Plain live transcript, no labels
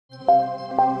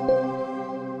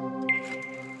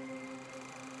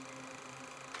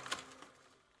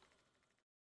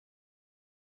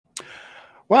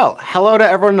Well, hello to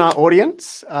everyone in our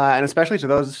audience, and especially to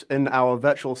those in our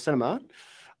virtual cinema.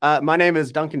 My name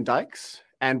is Duncan Dykes,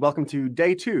 and welcome to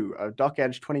Day 2 of Doc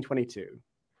Edge 2022.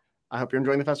 I hope you're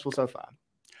enjoying the festival so far.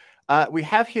 We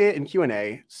have here in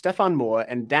Q&A Stefan Moore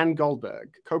and Dan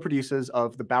Goldberg, co-producers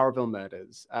of the Bowraville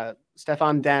Murders.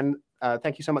 Stefan, Dan,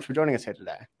 thank you so much for joining us here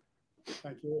today.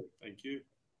 Thank you. Thank you.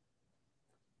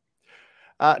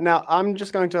 Now, I'm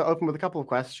just going to open with a couple of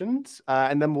questions,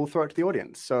 and then we'll throw it to the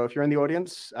audience. So if you're in the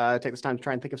audience, take this time to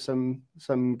try and think of some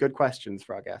good questions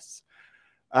for our guests.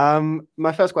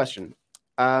 My first question,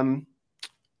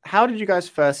 how did you guys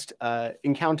first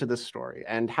encounter this story,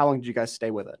 and how long did you guys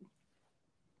stay with it?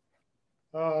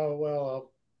 Well,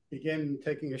 I'll begin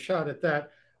taking a shot at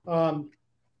that.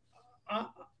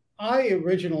 I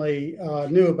originally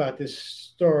knew about this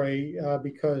story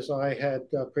because I had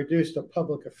produced a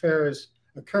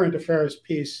current affairs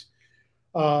piece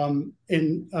in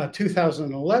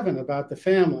 2011 about the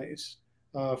families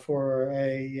for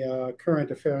a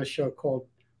current affairs show called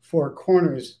Four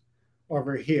Corners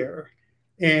over here.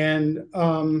 And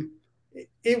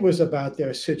it was about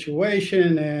their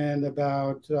situation and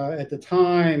about, at the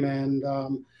time, and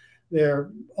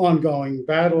their ongoing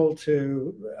battle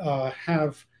to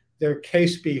have their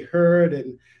case be heard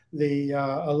and the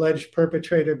alleged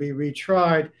perpetrator be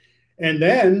retried. And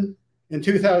then in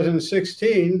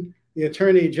 2016, the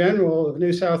Attorney General of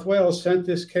New South Wales sent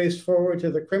this case forward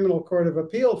to the Criminal Court of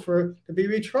Appeal to be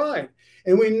retried.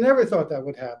 And we never thought that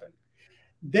would happen.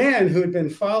 Dan, who had been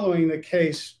following the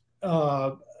case,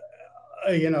 as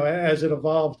it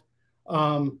evolved,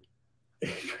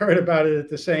 heard about it at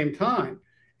the same time.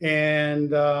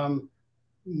 And it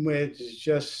was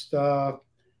just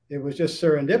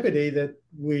serendipity that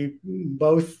we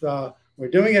both were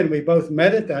doing it, and we both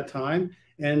met at that time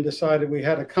and decided we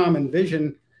had a common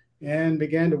vision and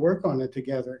began to work on it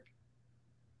together.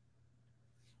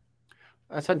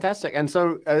 That's fantastic. And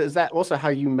so is that also how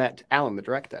you met Alan, the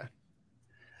director?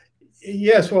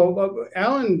 Yes. Well,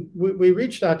 Alan, we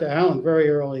reached out to Alan very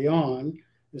early on.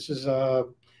 This is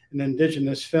an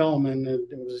Indigenous film, and it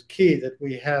was key that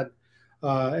we had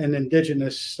an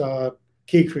Indigenous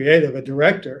key creative, a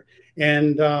director.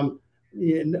 And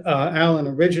Alan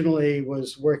originally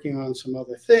was working on some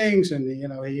other things, and he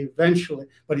eventually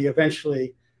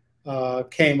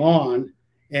came on.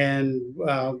 And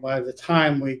by the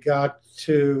time we got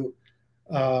to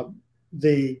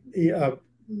the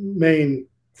main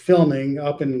filming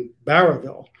up in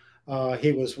Bowraville,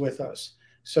 he was with us.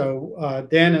 So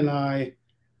Dan and I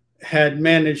had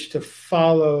managed to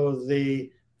follow the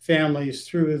families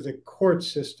through the court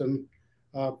system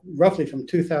roughly from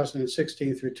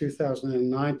 2016 through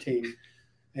 2019.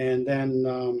 And then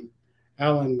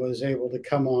Alan was able to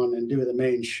come on and do the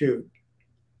main shoot.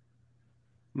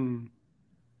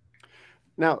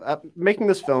 Now, making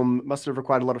this film must have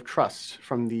required a lot of trust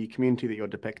from the community that you're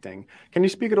depicting. Can you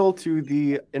speak at all to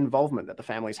the involvement that the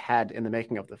families had in the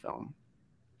making of the film?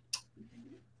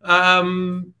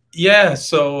 Yeah,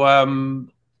 so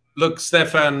look,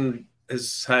 Stefan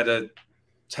has had a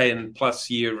 10+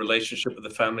 year relationship with the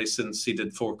family since he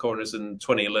did Four Corners in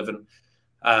 2011.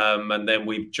 And then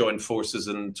we joined forces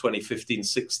in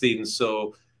 2015-16.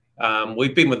 So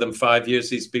we've been with them 5 years.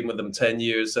 He's been with them 10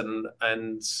 years. And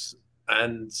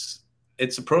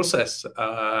it's a process.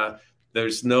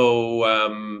 There's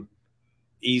no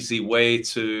easy way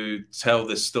to tell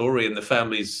this story. And the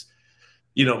families,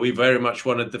 we very much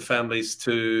wanted the families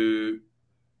to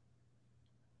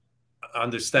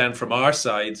understand from our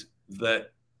side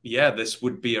that, yeah, this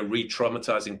would be a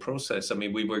re-traumatizing process. I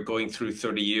mean, we were going through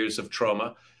 30 years of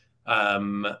trauma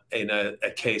in a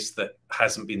case that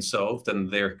hasn't been solved,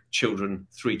 and their children,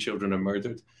 3 children, are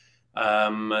murdered.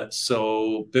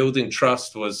 So building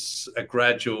trust was a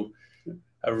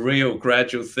real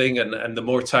gradual thing. And the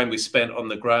more time we spent on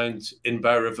the ground in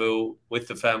Bowraville with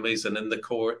the families and in the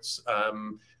courts,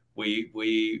 we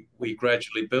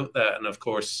gradually built that. And of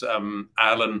course,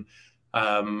 Alan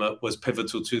was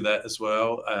pivotal to that as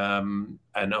well.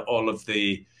 And all of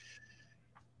the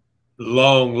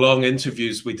long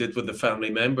interviews we did with the family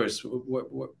members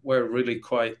were really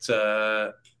quite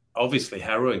obviously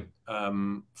harrowing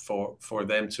for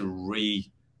them to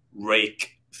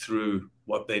rake through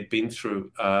what they'd been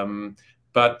through.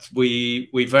 But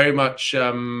we very much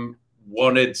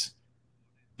wanted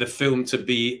the film to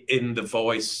be in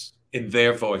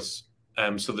their voice.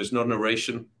 So there's no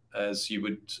narration, as you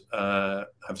would have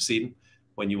seen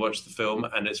when you watch the film,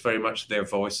 and it's very much their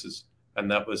voices,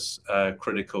 and that was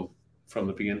critical from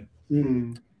the beginning.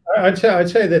 I'd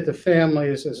say that the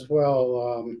families as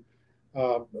well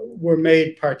were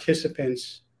made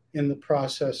participants in the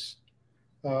process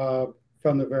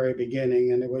from the very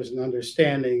beginning, and there was an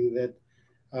understanding that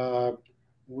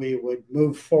we would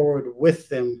move forward with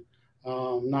them,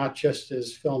 not just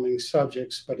as filming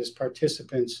subjects, but as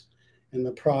participants in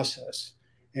the process.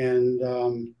 And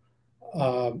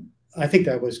I think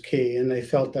that was key, and they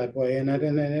felt that way, and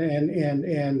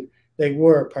they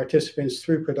were participants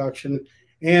through production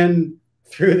and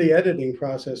through the editing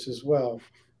process as well.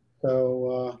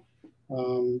 So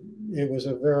it was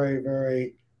a very,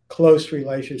 very close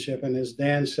relationship, and as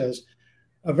Dan says,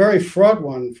 a very fraught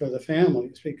one for the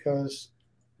families, because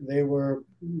they were,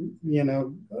 you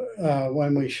know,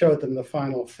 when we showed them the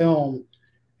final film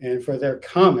and for their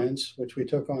comments, which we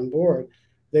took on board,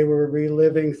 they were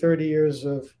reliving 30 years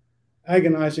of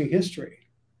agonizing history.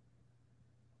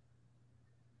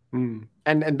 And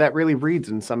that really reads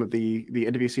in some of the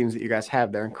interview scenes that you guys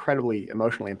have. They're incredibly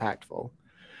emotionally impactful.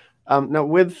 Now,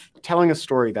 with telling a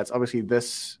story that's obviously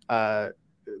this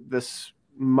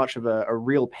much of a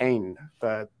real pain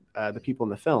for the people in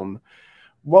the film,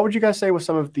 what would you guys say were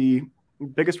some of the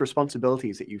biggest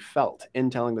responsibilities that you felt in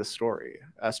telling this story,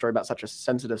 a story about such a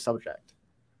sensitive subject?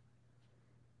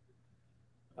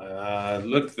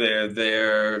 Look,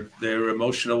 their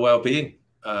emotional well-being.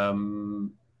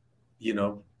 You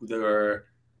know, there are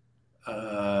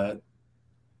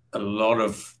a lot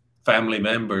of family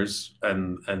members,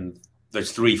 and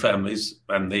there's 3 families,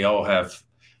 and they all have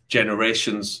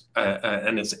generations,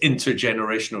 and it's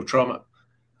intergenerational trauma.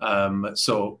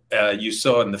 So you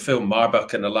saw in the film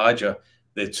Marbach and Elijah,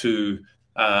 the 2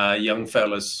 young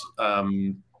fellas,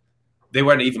 they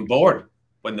weren't even born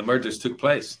when the murders took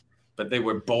place, but they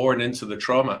were born into the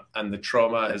trauma, and the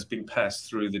trauma has been passed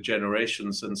through the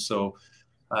generations. And so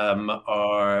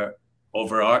our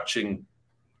overarching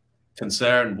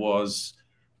concern was,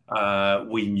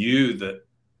 we knew that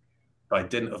by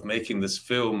dint of making this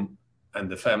film, and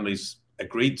the families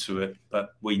agreed to it,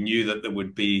 but we knew that there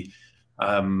would be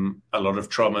a lot of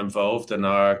trauma involved, and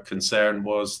our concern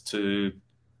was to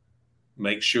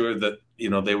make sure that, you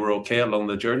know, they were okay along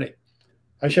the journey.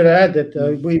 I should add that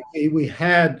we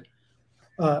had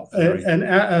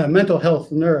a mental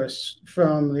health nurse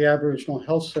from the Aboriginal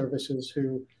Health Services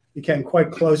who became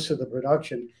quite close to the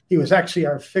production. He was actually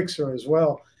our fixer as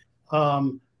well,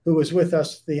 who was with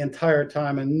us the entire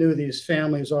time and knew these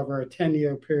families over a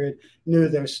 10-year period, knew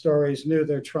their stories, knew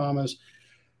their traumas,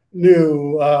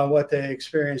 knew what they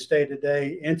experienced day to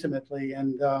day intimately.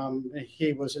 And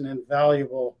he was an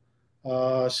invaluable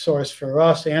source for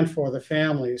us and for the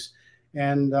families.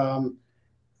 And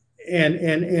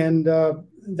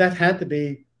that had to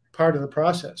be part of the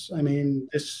process. I mean,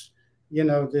 this, you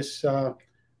know,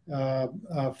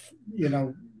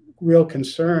 real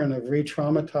concern of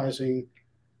re-traumatizing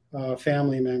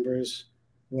family members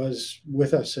was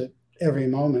with us at every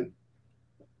moment.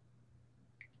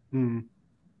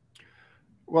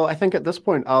 Well, I think at this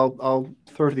point, I'll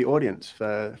throw to the audience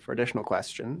for additional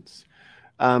questions.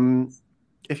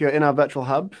 If you're in our virtual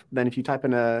hub, then if you type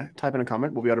in a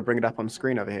comment, we'll be able to bring it up on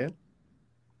screen over here.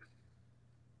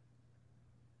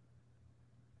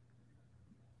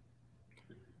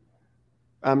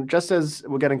 Just as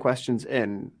we're getting questions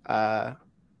in, I'll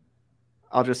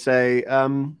just say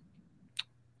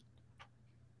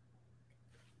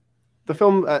the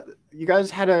film, you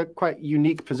guys had a quite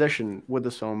unique position with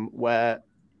this film where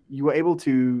you were able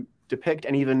to depict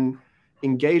and even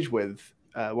engage with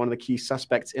one of the key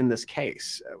suspects in this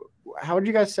case. How would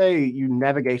you guys say you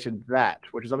navigated that,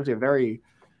 which is obviously a very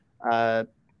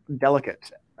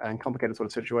delicate and complicated sort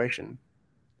of situation?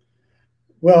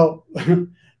 Well,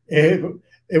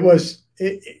 it was,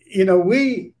 you know,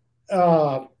 we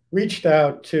reached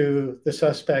out to the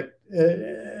suspect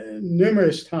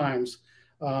numerous times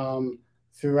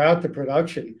throughout the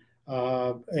production,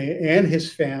 and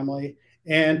his family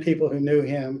and people who knew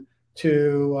him,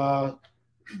 to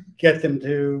get them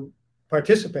to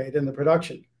participate in the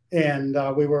production. And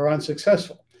we were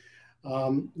unsuccessful.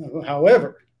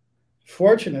 However,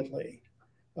 fortunately,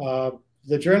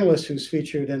 the journalist who's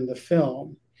featured in the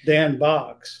film, Dan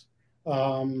Boggs,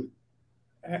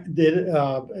 did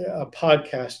a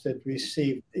podcast that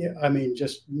received, I mean,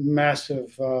 just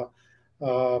massive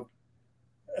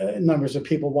numbers of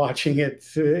people watching it,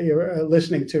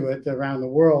 listening to it around the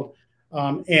world.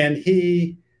 And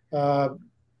he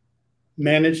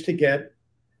managed to get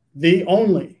the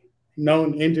only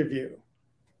known interview,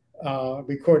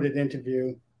 recorded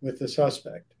interview with the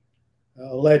suspect,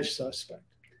 alleged suspect.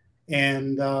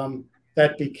 And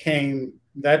that became,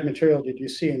 that material that you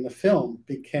see in the film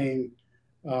became,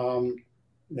 you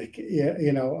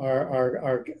know,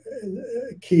 our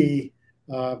key,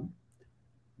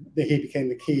 he became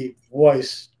the key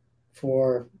voice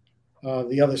for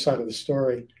the other side of the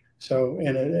story. So,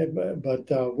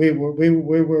 but we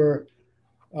were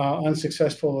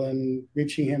unsuccessful in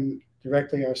reaching him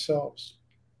directly ourselves.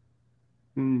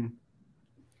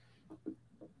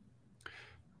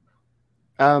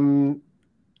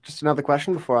 Just another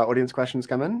question before our audience questions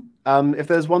come in. If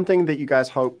there's one thing that you guys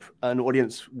hope an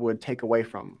audience would take away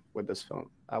from with this film,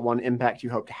 one impact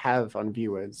you hope to have on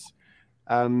viewers,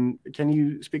 can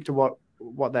you speak to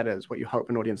what that is, what you hope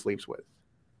an audience leaves with?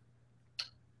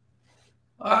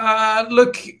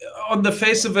 Look, on the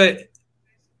face of it,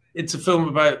 it's a film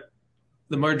about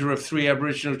the murder of 3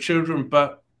 Aboriginal children,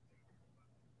 but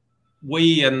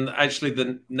we, and actually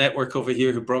the network over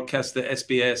here who broadcast the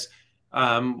SBS,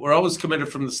 we're always committed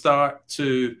from the start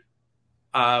to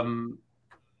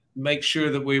make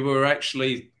sure that we were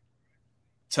actually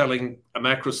telling a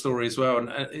macro story as well.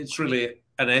 And it's really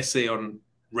an essay on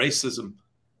racism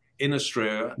in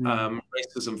Australia.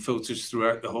 Racism filters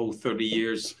throughout the whole 30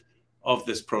 years of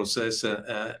this process.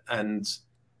 And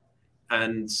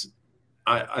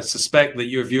I suspect that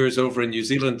your viewers over in New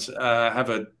Zealand have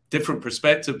a different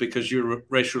perspective because your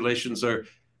race relations are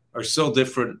so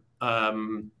different.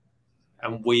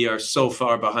 And we are so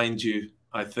far behind you,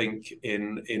 I think,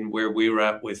 in where we're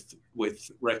at with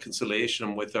reconciliation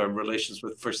and with our relations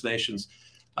with First Nations.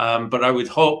 But I would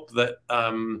hope that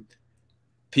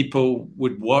people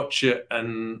would watch it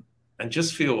and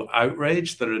just feel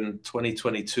outraged that in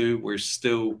 2022 we're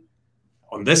still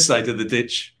on this side of the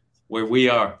ditch where we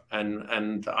are.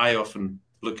 And I often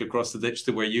look across the ditch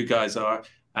to where you guys are,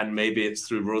 and maybe it's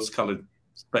through rose-colored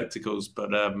spectacles, but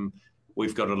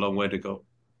we've got a long way to go.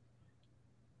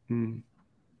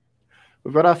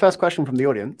 We've got our first question from the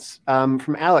audience.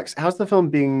 From Alex, how's the film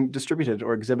being distributed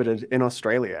or exhibited in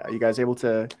Australia? Are you guys able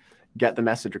to get the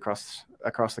message across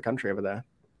the country over there?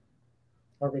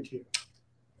 Over to you.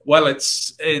 Well,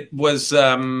 it was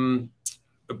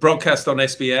broadcast on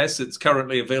SBS. It's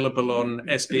currently available on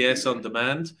SBS On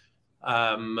Demand.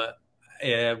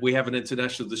 We have an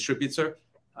international distributor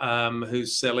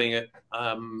who's selling it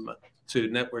to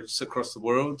networks across the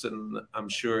world, and I'm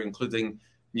sure including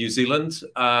New Zealand,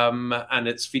 and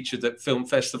it's featured at film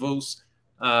festivals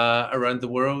around the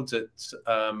world. It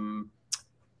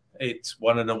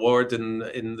won an award in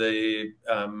the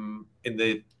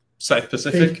South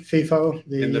Pacific, FIFO,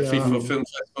 in the FIFO Film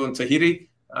Festival in Tahiti,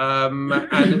 and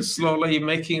it's slowly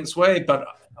making its way. But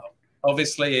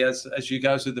obviously, as you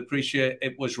guys would appreciate,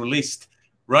 it was released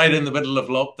right in the middle of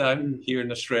lockdown here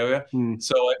in Australia.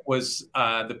 So it was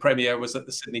the premiere was at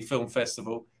the Sydney Film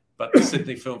Festival. But the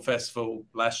Sydney Film Festival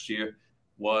last year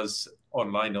was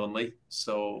online only.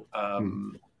 So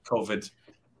COVID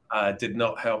did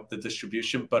not help the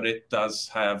distribution, but it does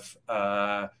have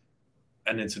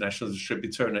an international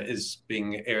distributor, and it is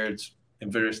being aired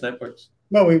in various networks.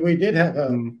 Well, we did have a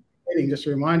screening, just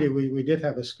to remind you, we did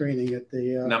have a screening at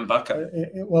the...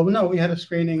 Nambucca. Well, no, we had a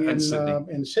screening in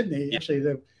Sydney. Yeah.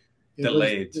 Actually,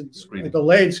 delayed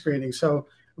screening. So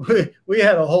we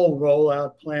had a whole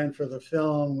rollout plan for the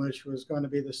film, which was going to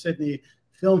be the Sydney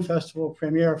Film Festival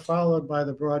premiere, followed by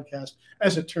the broadcast.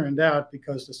 As it turned out,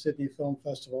 because the Sydney Film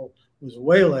Festival was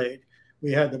waylaid,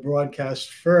 we had the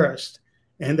broadcast first.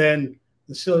 And then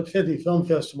the Sydney Film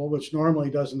Festival, which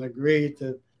normally doesn't agree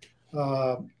to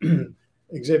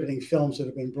exhibiting films that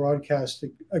have been broadcast,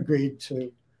 agreed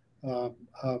to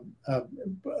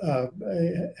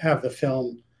have the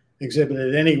film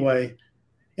exhibited anyway.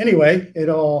 Anyway, it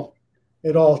all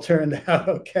turned out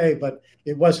okay, but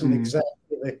it wasn't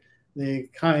exactly the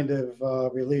kind of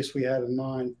release we had in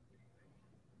mind.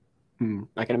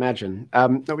 I can imagine.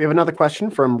 We have another question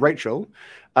from Rachel.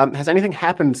 Has anything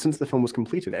happened since the film was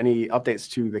completed? Any updates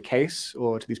to the case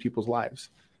or to these people's lives?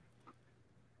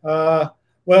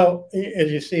 Well,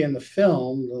 as you see in the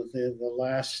film, the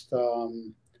last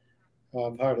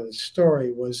part of the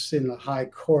story was in the High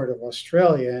Court of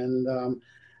Australia, and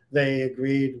they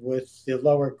agreed with the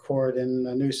lower court in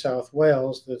New South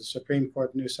Wales, the Supreme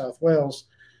Court in New South Wales,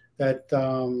 that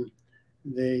there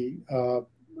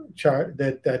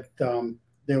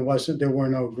were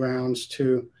no grounds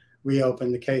to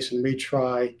reopen the case and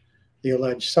retry the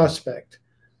alleged suspect.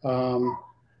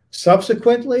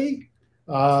 Subsequently,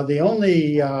 the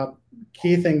only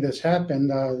key thing that's happened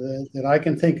that I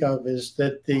can think of is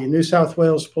that the New South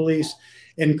Wales police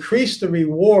increased the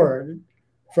reward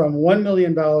from $1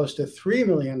 million to $3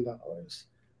 million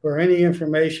for any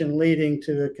information leading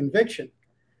to a conviction.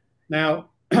 Now,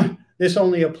 this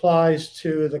only applies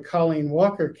to the Colleen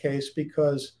Walker case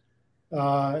because,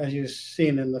 as you've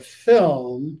seen in the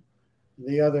film,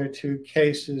 the other two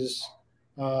cases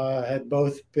had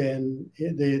both been,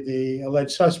 the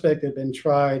alleged suspect had been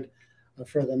tried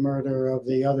for the murder of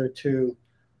the other two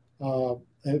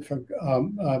for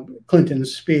Clinton,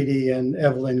 Speedy, and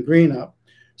Evelyn Greenup.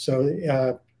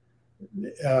 So,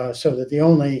 so that the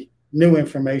only new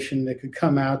information that could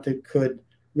come out that could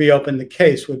reopen the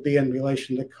case would be in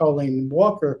relation to Colleen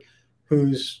Walker,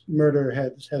 whose murder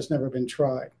has never been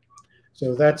tried.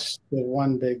 So that's the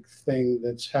one big thing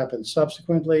that's happened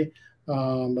subsequently,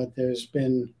 but there's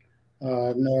been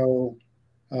no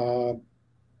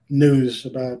news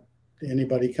about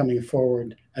anybody coming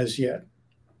forward as yet.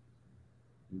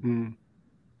 Mm.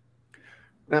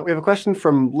 Now we have a question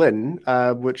from Lynn,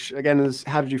 which again is,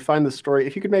 how did you find the story?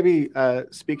 If you could maybe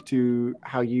speak to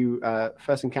how you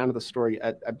first encountered the story.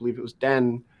 I believe it was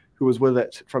Dan who was with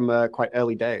it from quite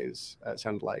early days, it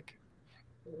sounded like.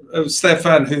 It was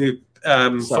Stefan who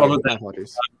followed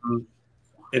it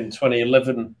in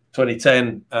 2011,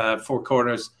 2010, Four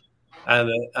Corners.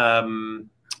 And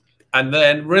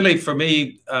then really for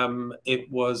me,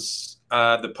 it was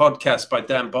the podcast by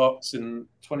Dan Box in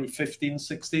 2015,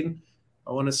 16,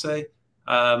 I want to say,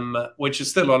 which is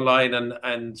still online.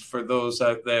 And for those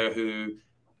out there who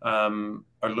are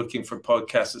looking for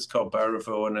podcasts, it's called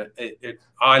Bowraville. And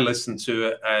I listened to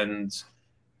it and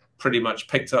pretty much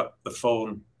picked up the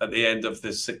phone at the end of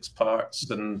the 6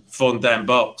 parts and phoned Dan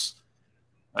Box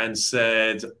and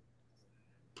said,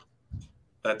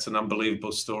 that's an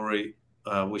unbelievable story.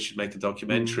 We should make a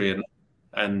documentary.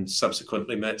 And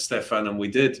subsequently met Stefan, and we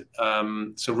did.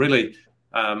 So really,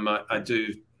 I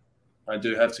do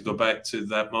have to go back to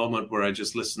that moment where I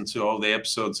just listened to all the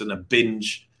episodes in a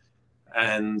binge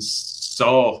and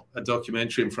saw a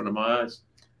documentary in front of my eyes.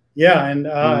 Yeah, and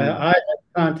I had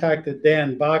contacted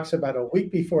Dan Box about a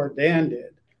week before Dan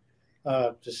did,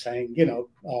 just saying, I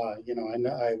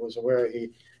was aware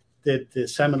he did the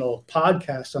seminal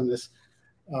podcast on this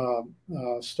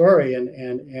story,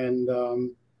 and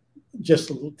just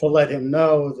to let him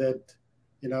know that,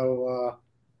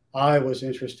 I was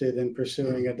interested in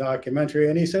pursuing a documentary.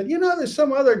 And he said, there's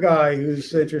some other guy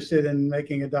who's interested in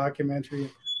making a documentary.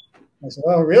 I said,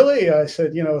 oh, really? I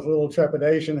said, with a little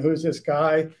trepidation, who's this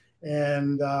guy?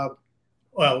 And,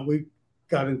 well, we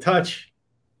got in touch,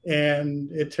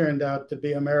 and it turned out to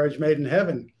be a marriage made in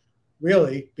heaven,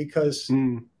 really, because,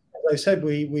 as I said,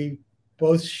 we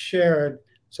both shared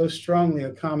so strongly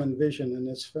a common vision in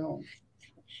this film.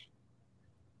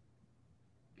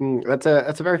 That's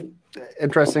a very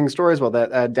interesting story as well,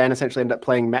 that Dan essentially ended up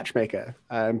playing matchmaker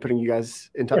and putting you guys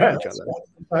in touch with each other.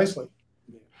 Precisely.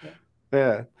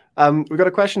 Yeah. We've got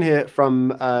a question here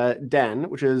from Dan,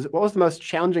 which is, what was the most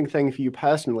challenging thing for you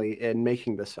personally in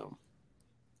making this film?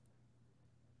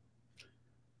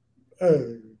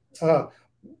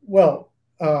 Well,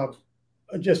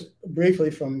 just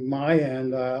briefly from my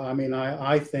end,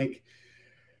 I think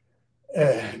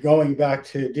going back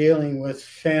to dealing with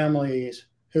families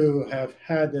who have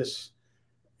had this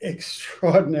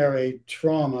extraordinary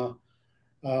trauma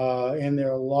in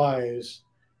their lives,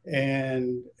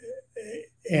 and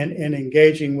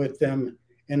engaging with them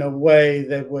in a way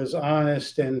that was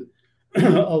honest and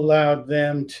allowed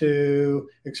them to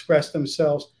express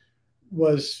themselves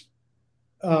was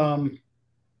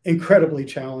incredibly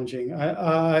challenging.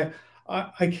 I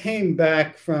came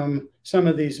back from some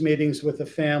of these meetings with the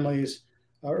families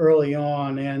early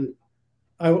on, and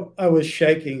I was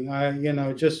shaking.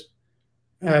 Just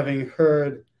having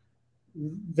heard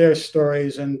their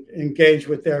stories and engaged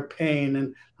with their pain.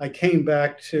 And I came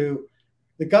back to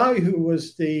the guy who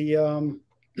was the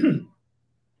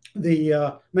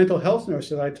mental health nurse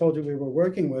that I told you we were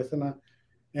working with,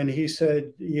 and he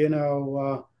said,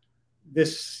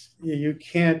 this, you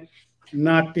can't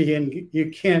not be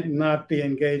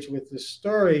engaged with this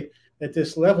story at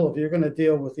this level if you're going to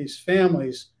deal with these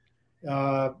families.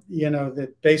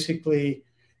 That basically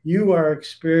you are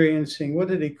experiencing, what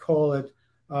did he call it?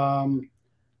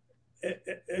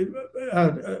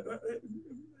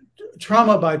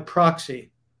 Trauma by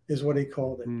proxy is what he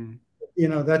called it. And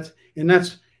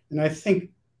I think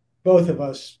both of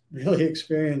us really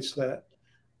experienced that.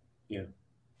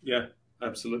 Yeah,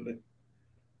 absolutely.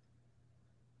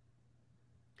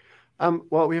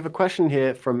 Well, we have a question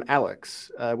here from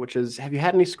Alex, which is, have you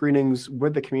had any screenings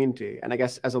with the community? And I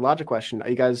guess as a larger question, are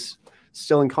you guys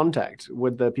still in contact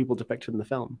with the people depicted in the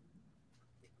film?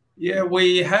 Yeah,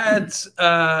 we had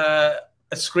a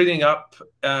screening up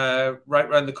right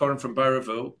around the corner from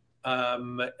Bowraville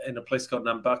in a place called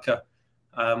Nambucca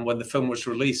when the film was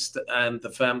released, and the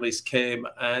families came,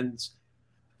 and,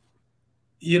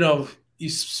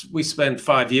 we spent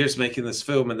 5 years making this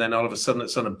film, and then all of a sudden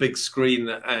it's on a big screen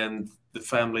and the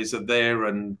families are there,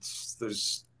 and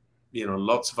there's,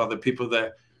 lots of other people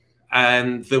there.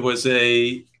 And there was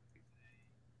a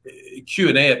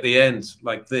Q&A at the end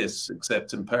like this,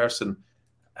 except in person.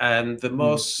 And the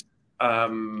most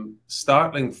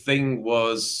startling thing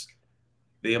was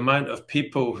the amount of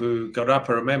people who got up.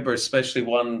 I remember especially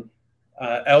one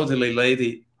elderly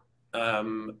lady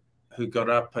who got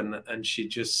up and she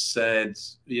just said,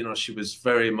 you know, she was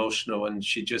very emotional, and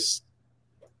she just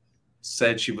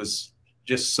said she was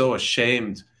just so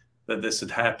ashamed that this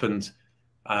had happened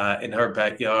in her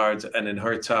backyard and in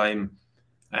her time.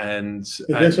 And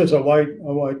this was a white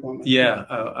woman. Yeah,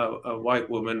 a white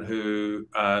woman who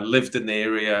lived in the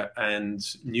area and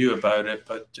knew about it.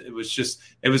 But it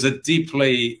was a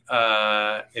deeply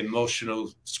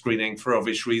emotional screening for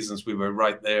obvious reasons. We were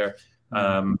right there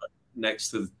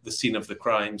next to the scene of the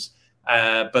crimes.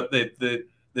 But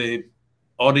the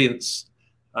audience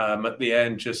at the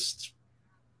end just,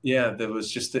 yeah,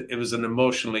 it was an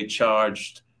emotionally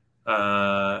charged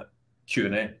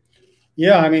Q&A.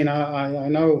 Yeah, I mean, I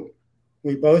know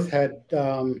we both had,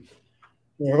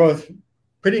 we were both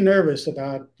pretty nervous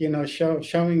about, you know,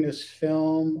 showing this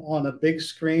film on a big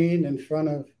screen in front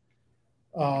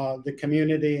of the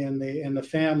community and the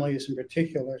families in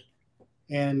particular,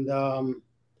 and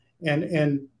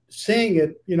seeing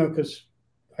it, you know, because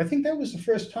I think that was the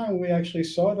first time we actually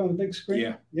saw it on a big screen.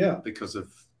 Yeah, yeah, because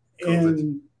of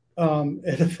COVID. And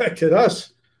it affected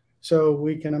us, so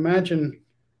we can imagine,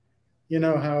 you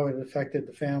know, how it affected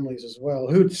the families as well.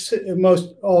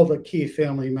 All the key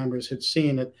family members had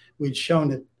seen it. We'd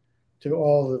shown it to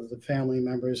all of the family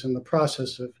members in the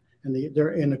process of, in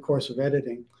the course of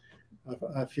editing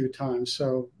a few times.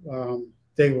 So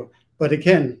they were, but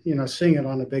again, you know, seeing it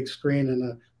on a big screen in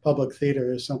a public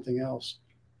theater is something else.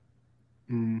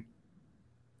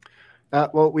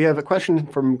 Well, we have a question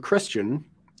from Christian.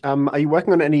 Are you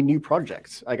working on any new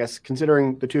projects? I guess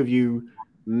considering the two of you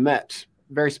met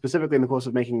very specifically in the course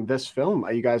of making this film,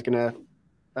 are you guys going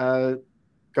to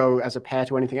go as a pair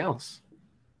to anything else?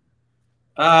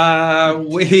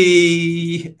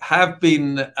 We have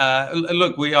been,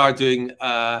 look, we are doing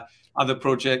other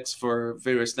projects for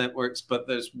various networks, but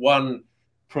there's one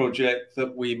project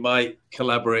that we might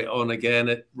collaborate on again.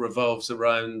 It revolves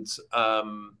around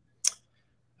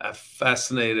a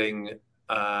fascinating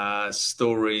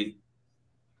story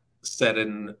set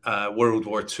in World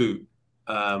War II.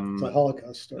 It's a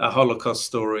Holocaust story. A Holocaust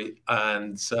story,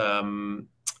 and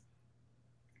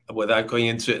without going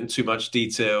into it in too much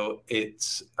detail, it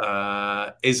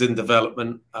is in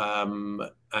development,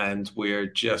 and we're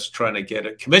just trying to get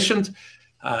it commissioned,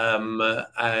 and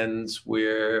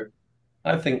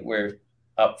I think we're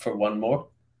up for one more.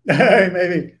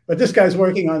 Maybe, but this guy's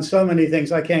working on so many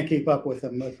things, I can't keep up with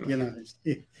him. But, you know,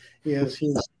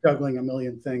 he's juggling a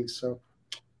million things. So,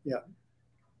 yeah.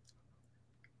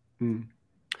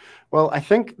 Well, I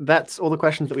think that's all the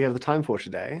questions that we have the time for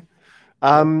today.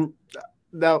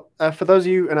 Now, for those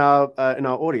of you in our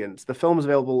audience, the film is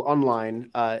available online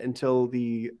until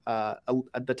the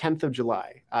 10th of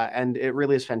July, and it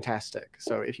really is fantastic.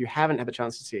 So if you haven't had the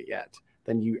chance to see it yet,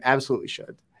 then you absolutely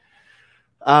should.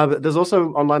 But there's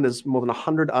also online, there's more than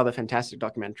 100 other fantastic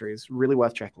documentaries, really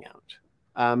worth checking out.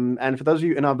 And for those of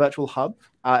you in our virtual hub,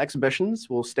 our exhibitions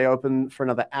will stay open for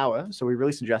another hour, so we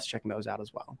really suggest checking those out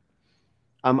as well.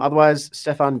 Otherwise,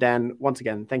 Stefan, Dan, once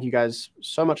again, thank you guys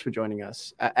so much for joining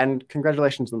us, and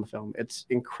congratulations on the film. It's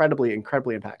incredibly,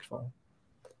 incredibly impactful.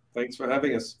 Thanks for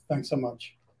having us. Thanks so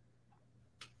much.